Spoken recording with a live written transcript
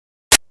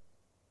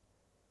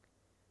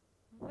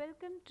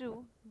Welcome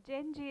to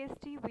Gen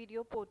GST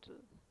video portal.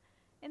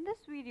 In this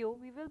video,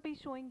 we will be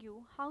showing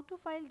you how to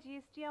file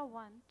GSTR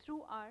 1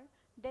 through our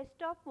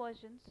desktop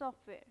version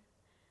software.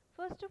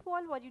 First of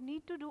all, what you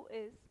need to do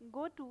is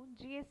go to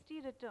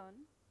GST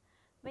return.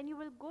 When you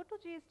will go to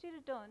GST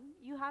return,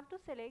 you have to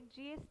select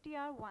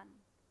GSTR 1.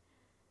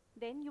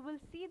 Then you will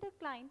see the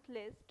client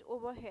list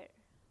over here.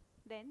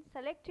 Then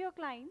select your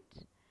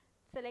client,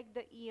 select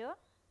the year,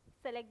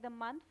 select the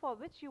month for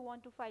which you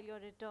want to file your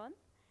return,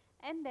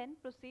 and then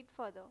proceed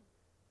further.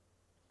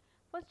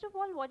 First of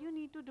all, what you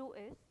need to do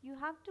is you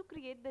have to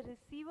create the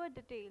receiver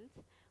details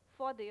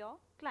for your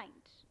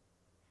client.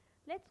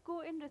 Let's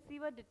go in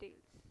receiver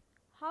details.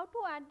 How to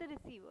add the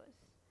receivers?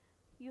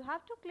 You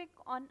have to click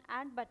on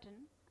add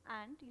button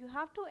and you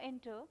have to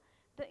enter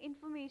the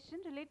information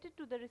related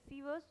to the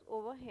receivers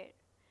over here.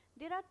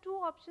 There are two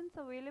options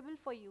available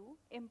for you: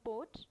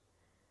 import.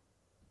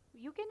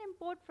 You can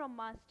import from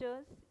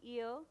masters,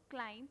 year,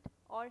 client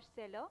or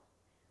seller.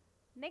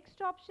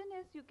 Next option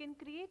is you can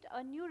create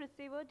a new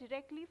receiver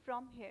directly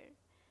from here.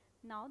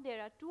 Now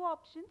there are two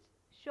options,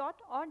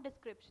 short or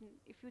description.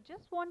 If you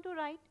just want to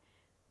write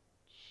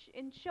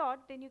in short,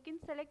 then you can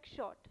select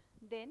short.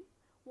 Then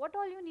what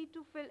all you need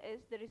to fill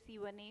is the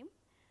receiver name.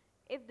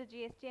 If the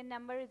GSTN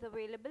number is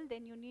available,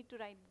 then you need to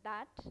write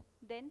that.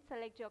 Then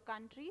select your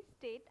country,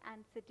 state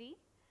and city.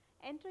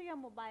 Enter your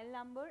mobile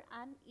number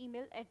and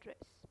email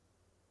address.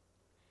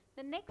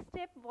 The next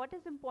step, what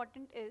is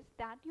important is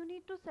that you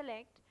need to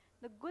select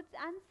the goods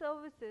and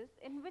services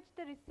in which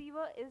the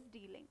receiver is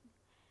dealing.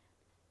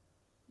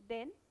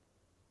 Then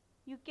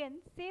you can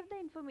save the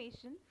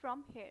information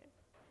from here.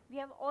 We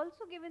have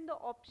also given the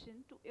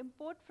option to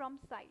import from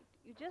site.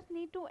 You just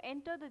need to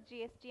enter the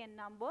GSTN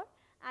number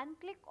and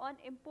click on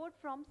import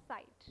from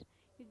site.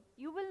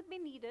 You will be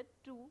needed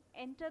to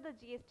enter the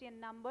GSTN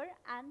number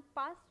and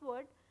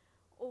password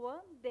over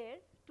there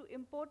to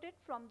import it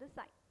from the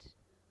site.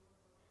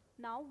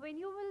 Now when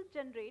you will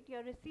generate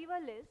your receiver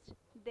list,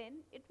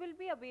 then it will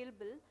be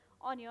available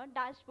on your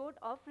dashboard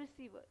of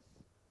receivers.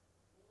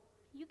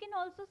 You can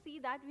also see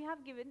that we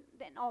have given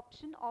an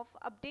option of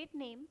update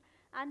name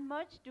and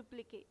merge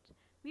duplicate.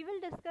 We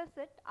will discuss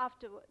it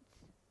afterwards.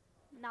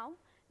 Now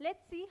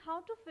let's see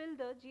how to fill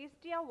the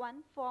GSTR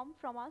 1 form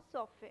from our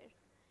software.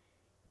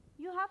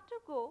 You have to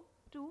go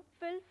to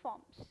fill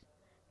forms.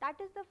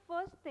 That is the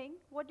first thing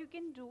what you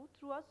can do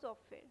through our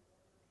software.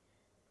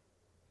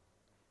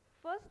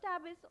 First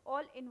tab is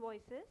all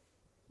invoices,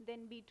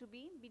 then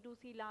B2B,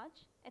 B2C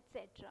large,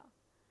 etc.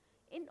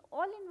 In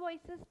all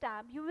invoices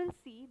tab, you will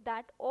see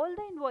that all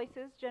the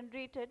invoices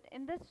generated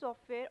in this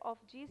software of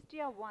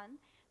GSTR 1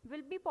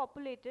 will be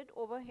populated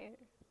over here.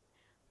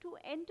 To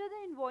enter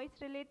the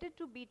invoice related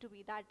to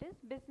B2B, that is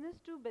business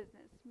to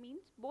business,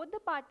 means both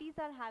the parties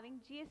are having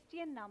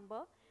GSTN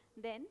number,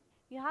 then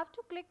you have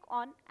to click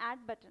on add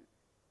button.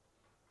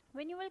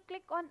 When you will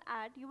click on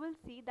add, you will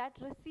see that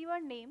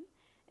receiver name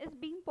is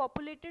being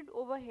populated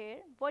over here,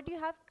 what you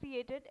have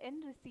created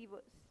in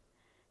receivers.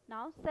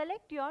 Now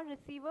select your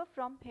receiver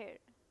from here.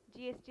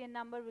 GSTN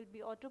number will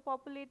be auto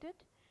populated.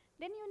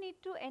 Then you need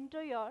to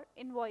enter your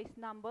invoice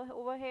number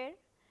over here.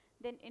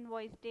 Then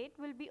invoice date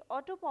will be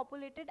auto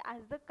populated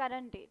as the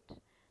current date.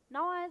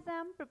 Now as I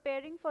am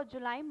preparing for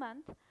July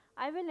month,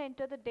 I will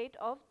enter the date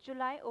of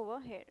July over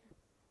here.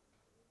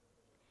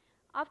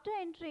 After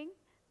entering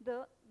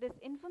this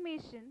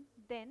information,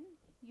 then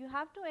you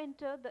have to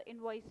enter the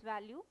invoice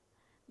value,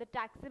 the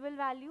taxable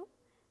value,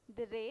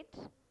 the rate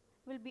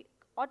will be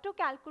auto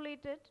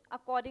calculated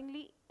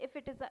accordingly. If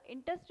it is an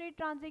interstate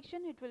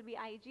transaction, it will be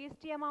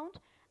IGST amount,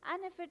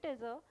 and if it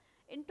is a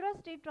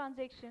intrastate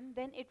transaction,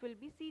 then it will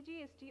be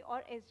CGST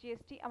or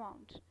SGST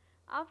amount.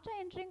 After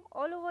entering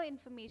all over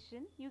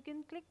information, you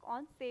can click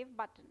on save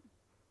button.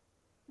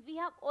 We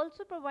have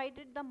also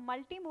provided the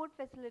multi-mode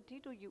facility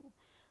to you.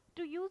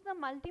 To use the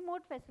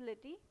multi-mode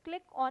facility,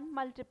 click on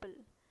multiple.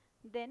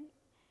 Then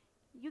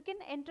you can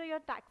enter your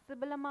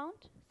taxable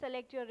amount,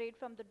 select your rate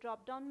from the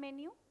drop down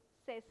menu,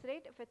 cess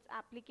rate if it's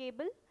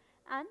applicable,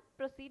 and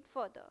proceed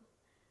further.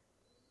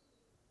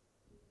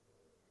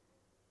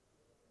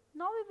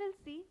 Now we will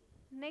see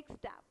next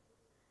tab,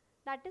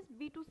 that is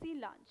B2C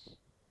large.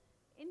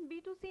 In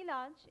B2C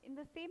large, in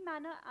the same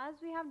manner as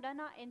we have done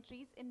our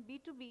entries in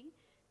B2B,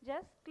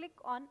 just click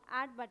on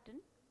add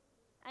button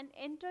and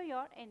enter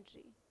your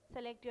entry.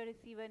 Select your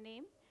receiver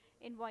name,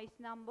 invoice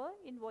number,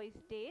 invoice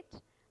date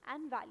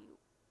and value.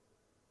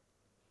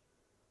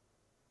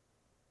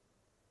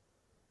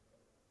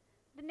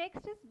 The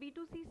next is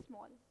B2C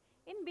small.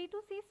 In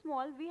B2C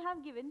small, we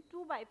have given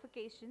two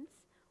bifurcations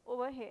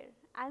over here.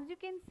 As you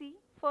can see,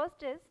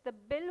 first is the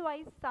bill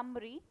wise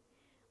summary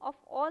of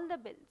all the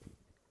bills,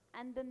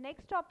 and the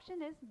next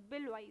option is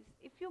bill wise.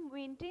 If you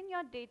maintain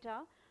your data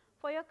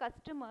for your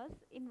customers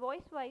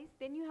invoice wise,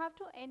 then you have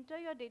to enter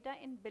your data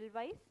in bill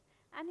wise,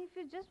 and if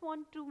you just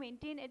want to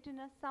maintain it in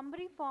a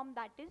summary form,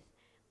 that is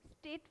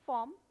state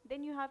form,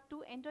 then you have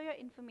to enter your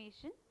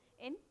information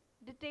in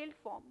detailed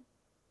form.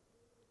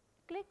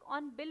 Click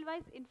on bill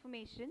wise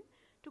information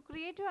to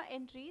create your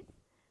entries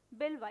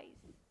bill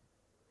wise.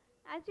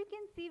 As you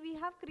can see, we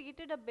have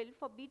created a bill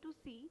for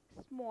B2C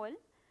small.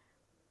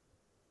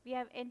 We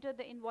have entered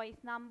the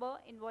invoice number,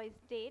 invoice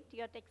date,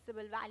 your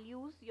taxable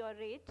values, your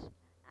rate,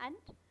 and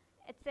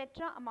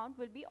etc. amount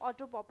will be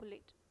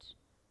auto-populated.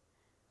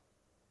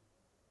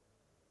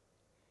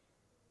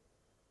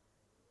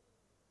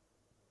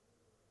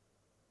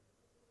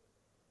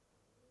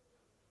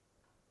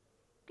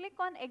 Click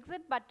on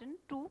Exit button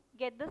to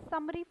get the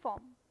summary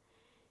form.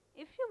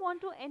 If you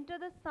want to enter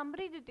the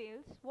summary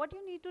details, what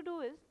you need to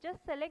do is just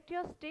select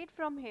your state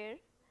from here.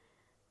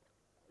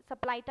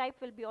 Supply type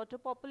will be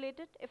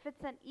auto-populated. If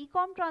it's an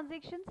e-com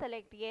transaction,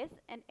 select yes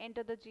and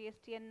enter the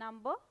GSTN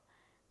number.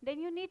 Then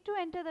you need to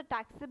enter the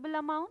taxable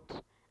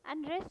amount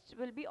and rest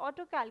will be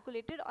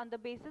auto-calculated on the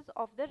basis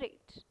of the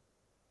rate.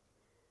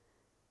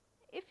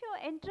 If you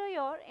enter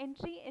your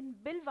entry in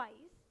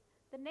bill-wise,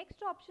 the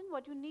next option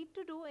what you need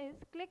to do is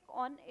click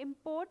on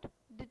Import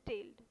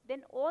Detailed.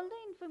 Then all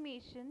the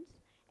informations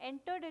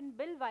entered in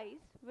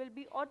bill-wise will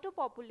be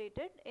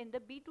auto-populated in the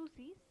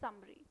B2C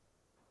summary.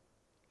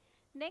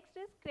 Next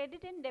is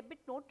Credit and Debit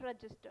Note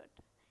Registered.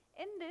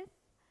 In this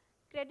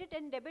Credit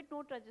and Debit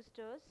Note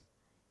Registers,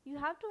 you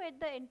have to add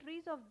the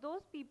entries of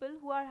those people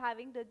who are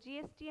having the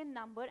GSTN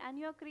number and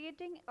you are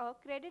creating a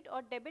credit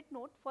or debit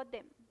note for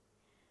them.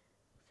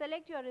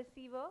 Select your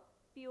receiver,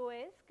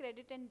 POS,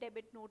 credit and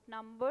debit note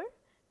number,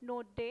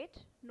 note date,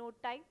 note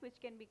type which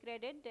can be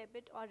credit,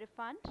 debit or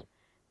refund.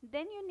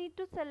 Then you need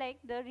to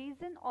select the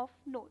reason of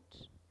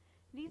note.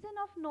 Reason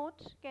of note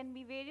can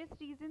be various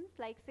reasons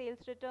like sales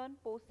return,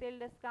 post-sale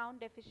discount,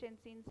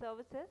 deficiency in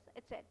services,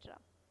 etc.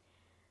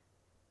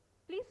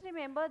 Please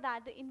remember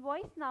that the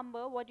invoice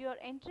number what you are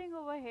entering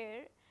over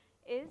here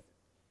is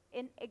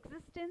in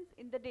existence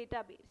in the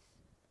database.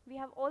 We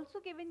have also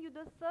given you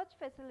the search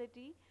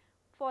facility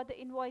for the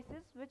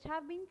invoices which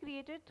have been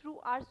created through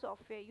our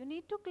software. You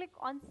need to click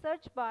on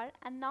search bar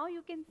and now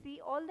you can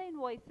see all the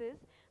invoices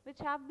which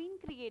have been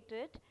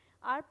created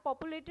are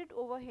populated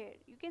over here.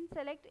 You can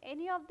select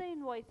any of the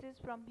invoices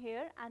from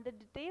here and the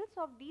details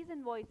of these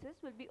invoices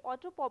will be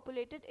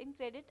auto-populated in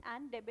credit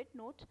and debit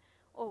note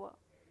over.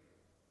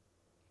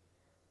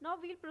 Now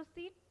we'll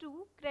proceed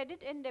to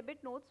credit and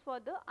debit notes for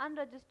the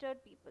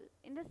unregistered people.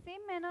 In the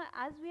same manner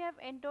as we have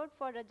entered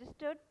for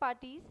registered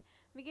parties,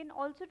 we can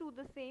also do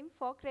the same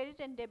for credit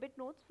and debit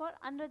notes for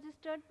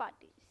unregistered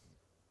parties.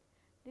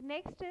 The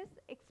next is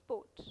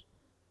export.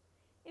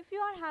 If you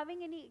are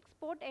having any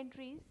export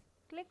entries,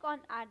 click on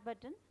Add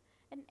button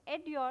and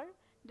add your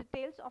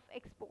details of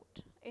export.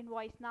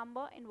 Invoice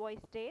number,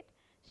 invoice date,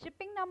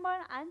 shipping number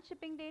and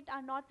shipping date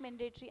are not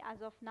mandatory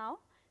as of now.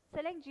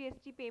 Select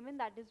GST payment,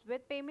 that is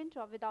with payment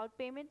or without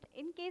payment.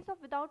 In case of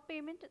without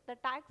payment, the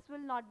tax will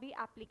not be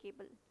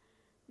applicable.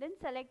 Then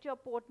select your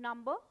port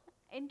number,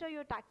 enter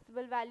your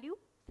taxable value,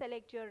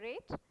 select your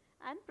rate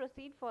and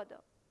proceed further.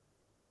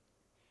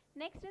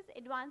 Next is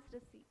advance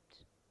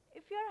receipt.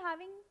 If you are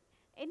having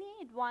any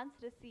advance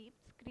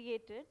receipts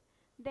created,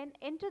 then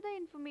enter the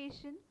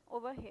information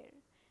over here.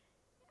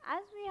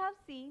 As we have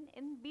seen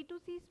in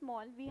B2C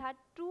small, we had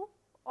two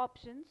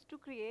options to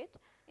create.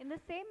 In the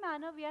same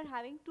manner, we are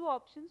having two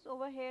options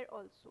over here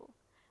also.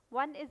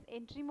 One is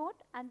entry mode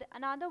and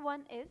another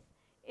one is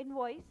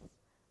invoice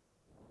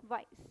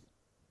wise.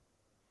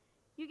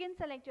 You can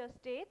select your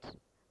state,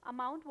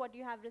 amount what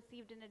you have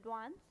received in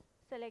advance,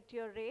 select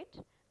your rate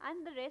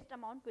and the rest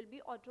amount will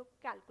be auto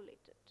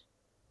calculated.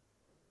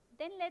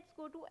 Then let's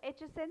go to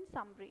HSN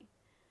summary.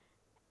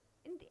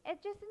 In the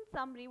HSN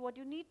summary, what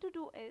you need to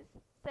do is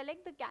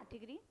select the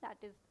category, that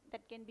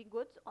can be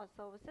goods or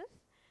services.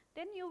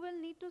 Then you will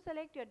need to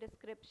select your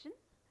description.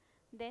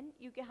 Then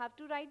you have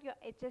to write your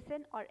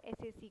HSN or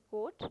SAC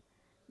code.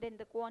 Then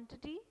the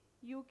quantity,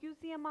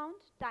 UQC amount,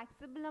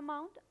 taxable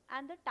amount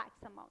and the tax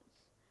amounts.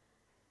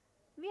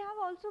 We have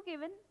also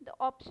given the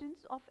options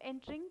of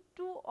entering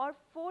 2 or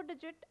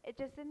 4-digit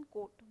HSN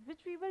code, which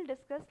we will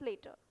discuss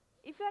later.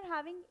 If you are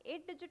having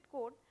 8-digit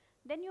code,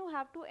 then you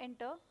have to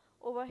enter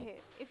over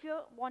here. If you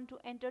want to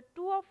enter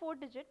 2 or 4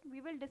 digit,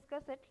 we will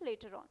discuss it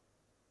later on.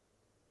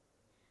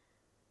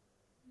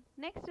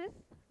 Next is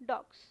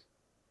docs.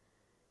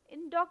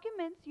 In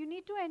documents, you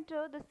need to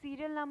enter the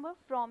serial number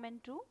from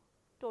and to,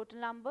 total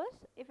numbers,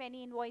 if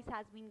any invoice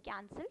has been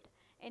cancelled,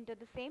 enter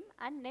the same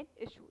and net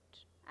issued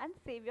and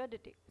save your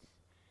details.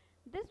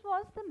 This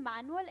was the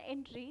manual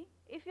entry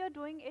if you are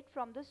doing it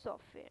from the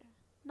software.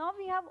 Now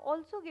we have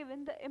also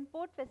given the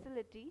import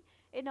facility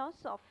in our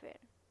software.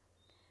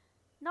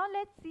 Now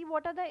let's see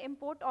what are the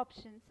import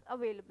options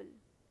available.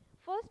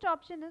 First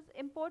option is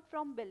import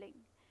from billing.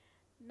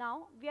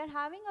 Now we are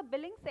having a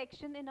billing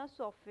section in our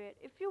software.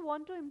 If you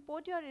want to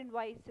import your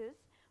invoices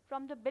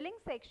from the billing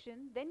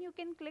section, then you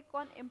can click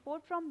on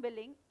import from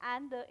billing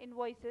and the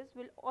invoices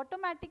will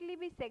automatically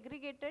be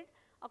segregated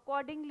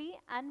accordingly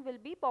and will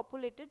be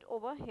populated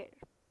over here.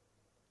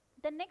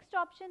 The next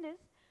option is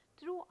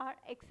through our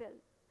Excel.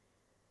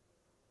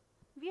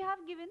 We have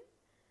given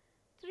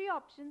 3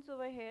 options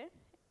over here.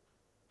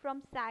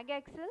 From SAG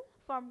Excel,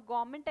 from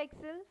Government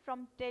Excel,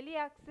 from Tele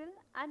Excel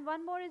and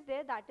one more is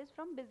there, that is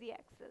from Busy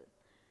Excel.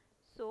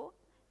 So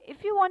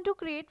If you want to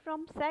create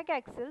from SAG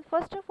Excel,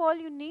 first of all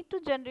you need to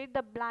generate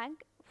the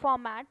blank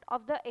format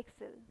of the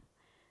Excel.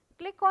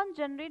 Click on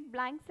generate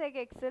blank SAG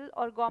Excel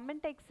or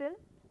government Excel.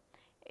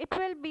 It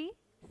will be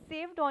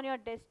saved on your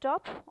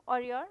desktop or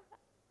your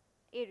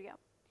area.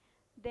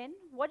 Then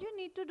what you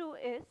need to do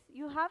is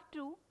you have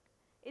to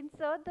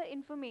insert the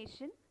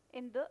information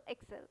in the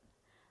Excel.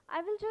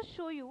 I will just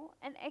show you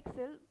an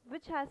Excel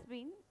which has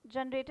been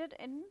generated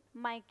in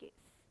my case.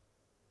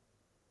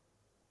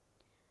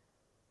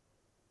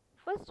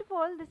 First of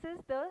all, this is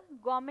the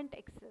government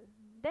Excel.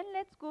 Then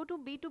let's go to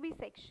B2B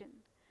section.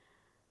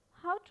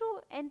 How to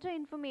enter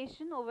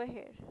information over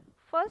here?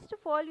 First of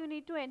all, you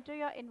need to enter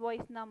your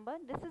invoice number.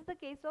 This is the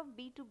case of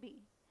B2B.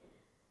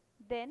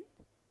 Then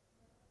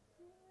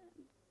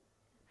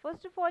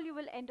first of all, you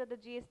will enter the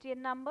GSTR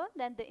number,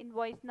 then the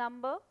invoice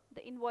number,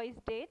 the invoice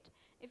date.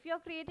 If you are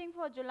creating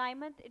for July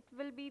month, it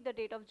will be the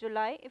date of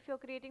July. If you are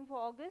creating for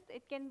August,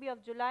 it can be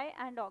of July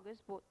and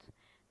August both.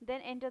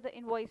 Then enter the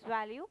invoice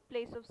value,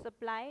 place of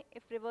supply,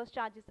 if reverse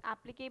charge is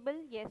applicable,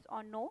 yes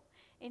or no,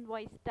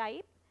 invoice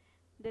type,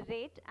 the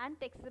rate and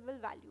taxable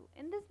value.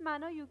 In this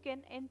manner, you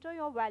can enter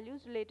your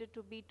values related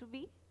to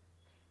B2B.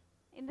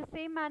 In the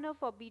same manner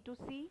for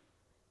B2C.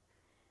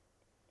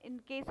 In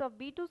case of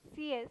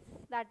B2CS,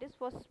 that is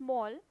for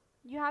small,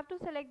 you have to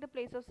select the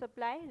place of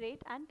supply,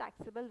 rate and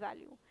taxable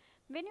value.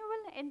 When you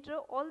will enter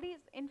all these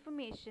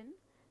information,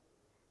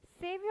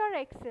 save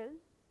your Excel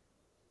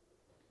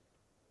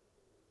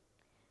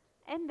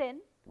and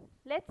then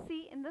let's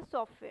see in the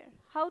software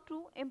how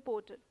to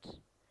import it.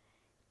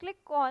 Click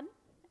on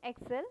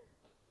Excel,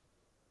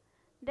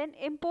 then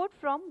import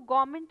from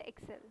government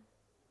Excel.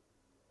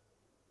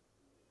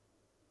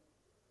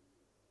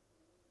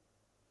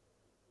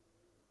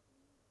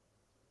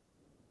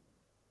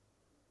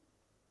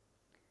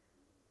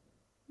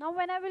 Now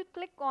when I will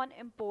click on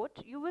import,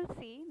 you will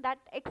see that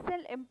Excel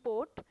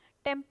import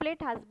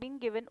template has been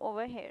given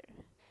over here.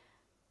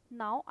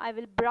 Now I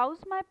will browse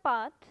my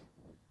path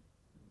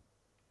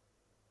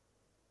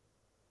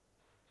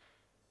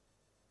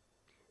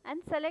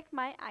and select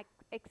my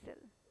Excel.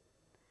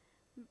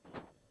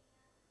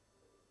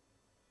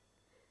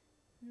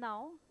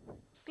 Now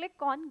click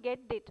on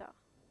get data.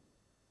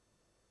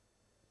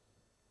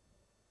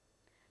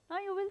 Now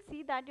you will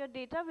see that your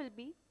data will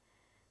be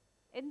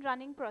in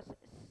running process.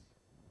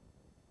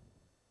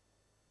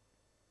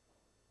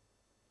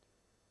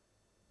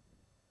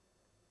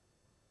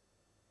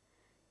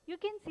 You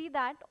can see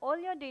that all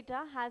your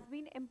data has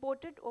been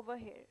imported over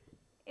here.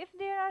 If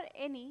there are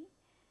any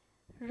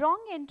wrong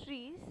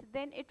entries,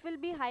 then it will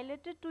be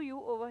highlighted to you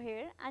over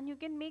here and you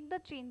can make the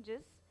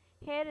changes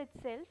here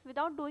itself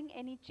without doing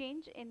any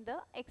change in the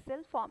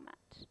Excel format.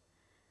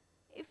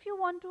 If you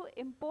want to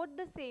import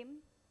the same,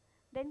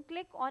 then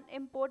click on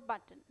import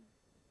button.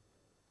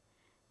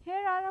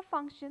 Here are a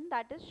function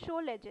that is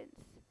show legends.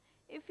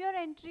 If your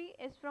entry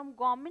is from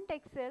government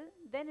Excel,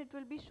 then it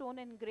will be shown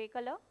in grey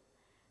color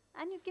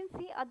and you can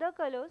see other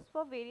colors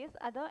for various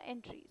other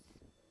entries.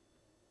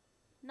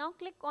 Now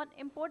click on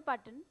import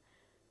button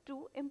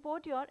to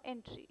import your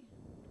entry.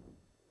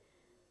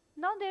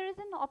 Now there is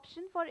an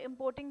option for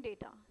importing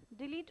data.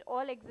 Delete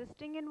all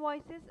existing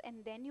invoices and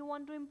then you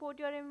want to import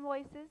your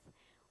invoices,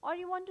 or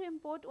you want to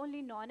import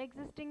only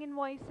non-existing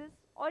invoices,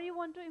 or you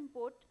want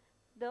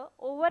to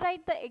override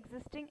the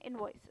existing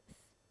invoices.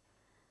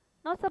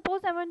 Now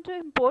suppose I want to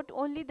import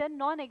only the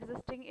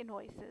non-existing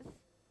invoices,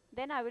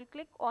 then I will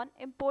click on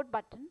import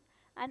button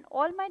and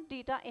all my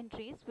data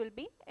entries will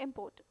be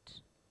imported.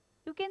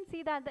 You can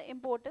see that the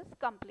import is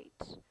complete.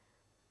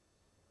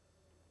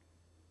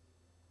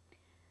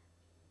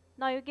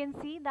 Now you can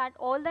see that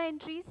all the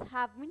entries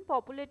have been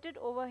populated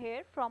over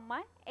here from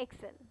my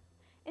Excel.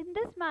 In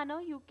this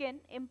manner you can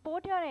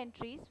import your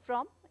entries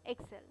from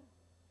Excel.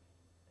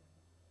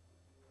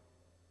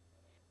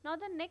 Now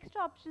the next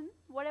option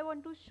what I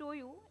want to show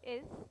you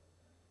is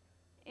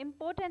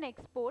import and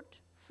export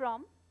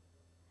from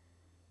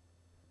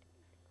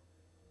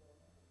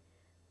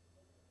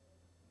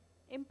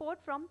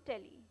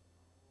Tally.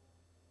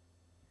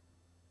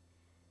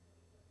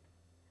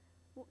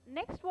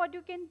 Next what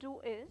you can do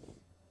is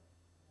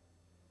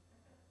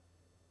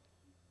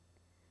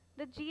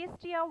the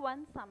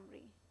GSTR1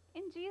 summary.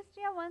 In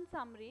GSTR1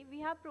 summary,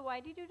 we have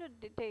provided you the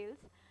details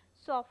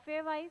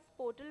software wise,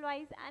 portal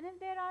wise, and if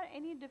there are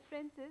any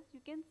differences,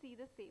 you can see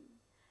the same.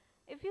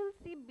 If you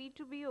see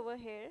B2B over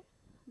here,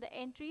 the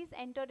entries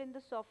entered in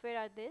the software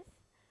are this.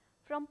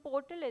 From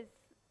portal is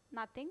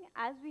nothing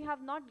as we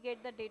have not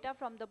get the data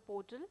from the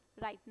portal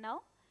right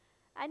now,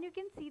 and you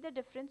can see the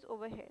difference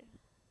over here.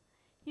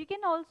 You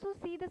can also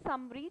see the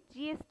summary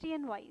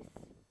GSTN wise.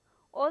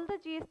 All the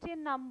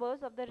GSTN numbers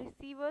of the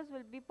receivers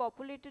will be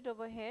populated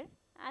over here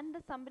and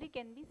the summary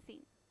can be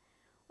seen.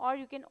 Or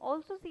you can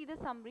also see the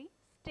summary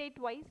state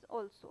wise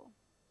also.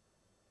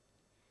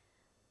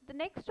 The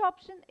next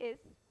option is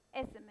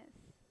SMS.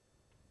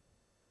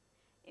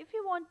 If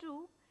you want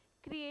to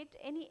create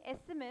any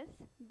SMS,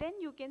 then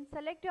you can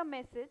select your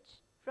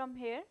message from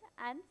here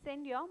and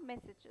send your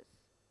messages.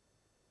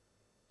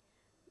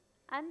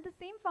 and the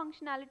same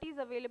functionality is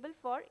available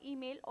for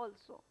email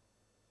also.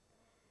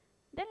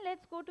 Then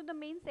let's go to the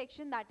main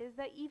section, that is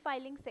the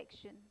e-filing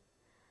section.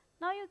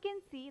 Now you can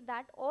see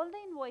that all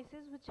the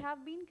invoices which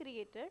have been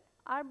created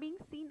are being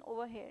seen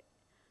over here.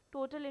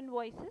 Total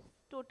invoices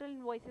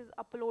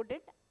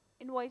uploaded,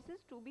 invoices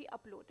to be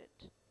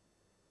uploaded.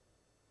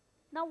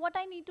 Now what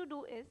I need to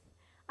do is,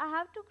 I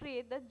have to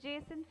create the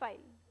JSON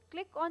file.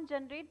 Click on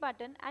generate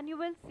button and you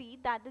will see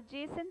that the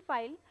JSON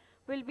file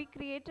will be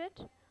created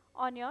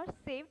on your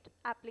saved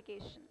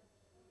application.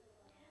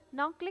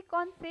 Now click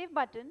on save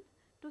button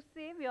to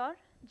save your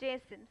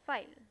JSON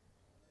file.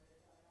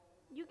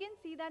 You can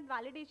see that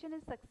validation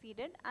is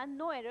succeeded and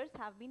no errors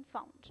have been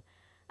found.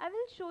 I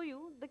will show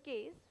you the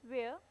case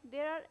where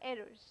there are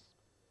errors.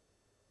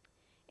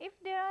 If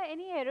there are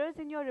any errors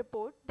in your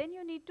report, then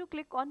you need to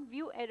click on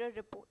view error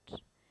report.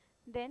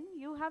 Then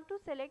you have to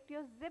select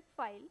your zip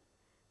file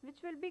which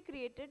will be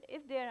created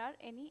if there are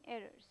any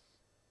errors.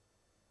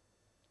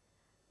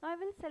 Now I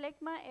will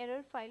select my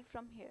error file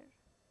from here.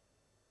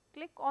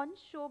 Click on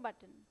show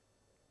button.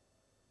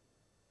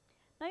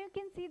 Now you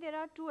can see there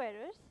are two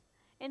errors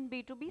in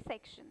B2B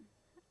section,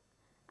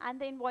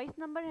 and the invoice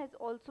number has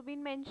also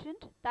been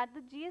mentioned that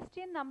the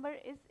GSTN number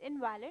is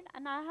invalid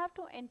and I have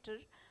to enter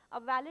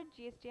a valid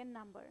GSTN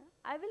number.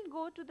 I will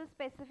go to the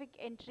specific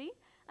entry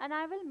and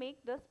I will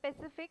make the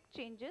specific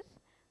changes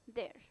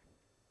there.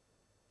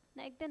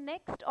 Like the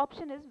next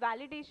option is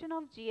validation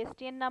of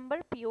GSTN number,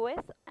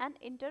 POS and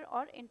inter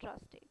or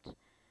intrastate.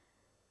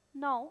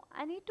 Now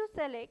I need to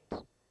select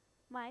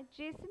my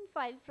JSON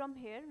file from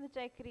here which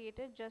I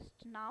created just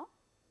now.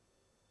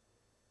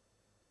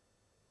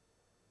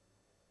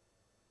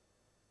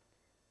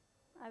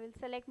 I will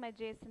select my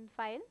JSON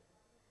file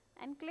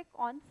and click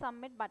on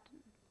submit button.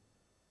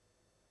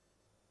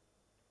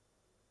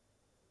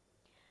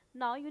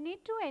 Now you need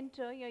to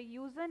enter your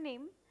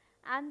username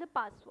and the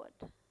password.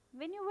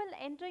 When you will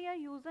enter your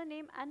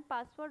username and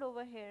password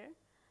over here,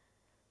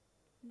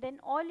 then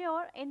all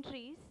your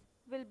entries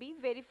will be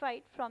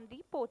verified from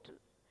the portal.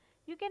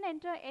 You can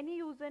enter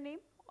any username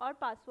or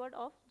password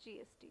of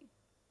GST.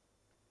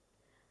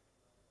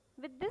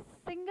 With this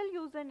single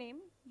username,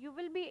 you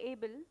will be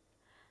able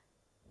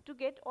to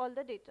get all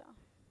the data.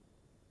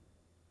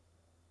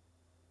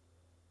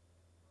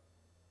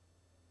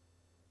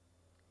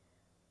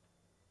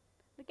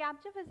 The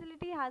capture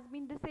facility has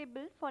been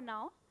disabled for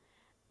now.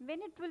 When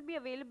it will be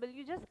available,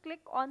 you just click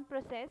on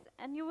process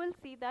and you will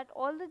see that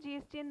all the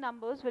GSTN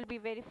numbers will be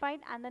verified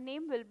and the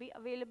name will be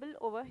available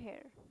over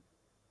here.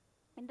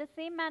 In the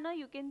same manner,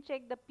 you can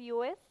check the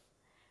POS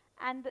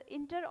and the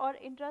inter or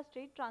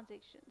intrastate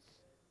transactions.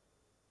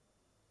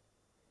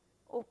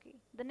 Okay,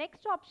 the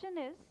next option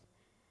is,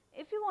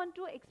 if you want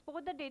to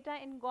export the data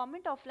in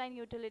government offline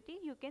utility,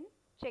 you can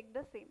check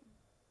the same.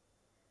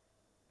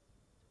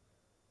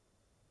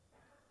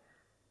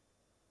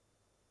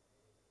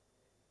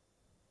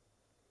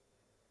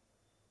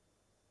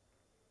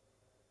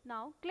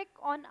 Now click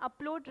on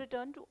upload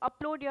return to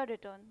upload your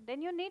return.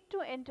 Then you need to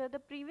enter the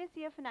previous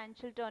year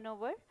financial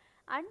turnover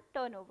and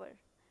turnover.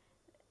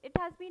 It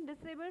has been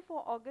disabled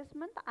for August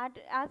month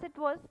as it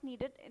was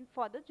needed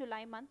for the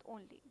July month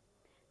only.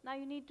 Now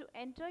you need to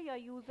enter your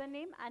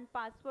username and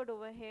password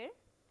over here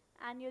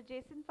and your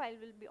JSON file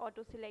will be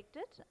auto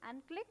selected,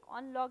 and click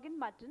on login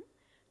button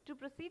to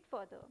proceed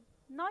further.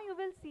 Now you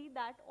will see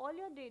that all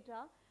your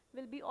data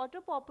will be auto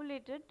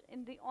populated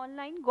in the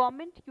online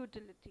government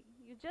utility.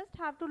 You just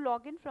have to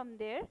log in from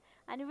there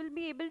and you will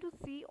be able to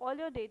see all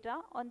your data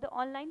on the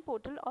online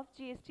portal of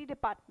GST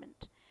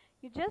department.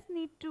 You just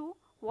need to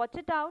watch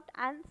it out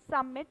and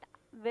submit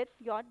with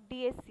your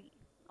DSC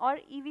or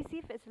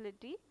EVC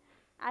facility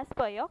as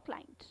per your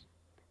client.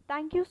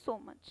 Thank you so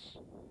much.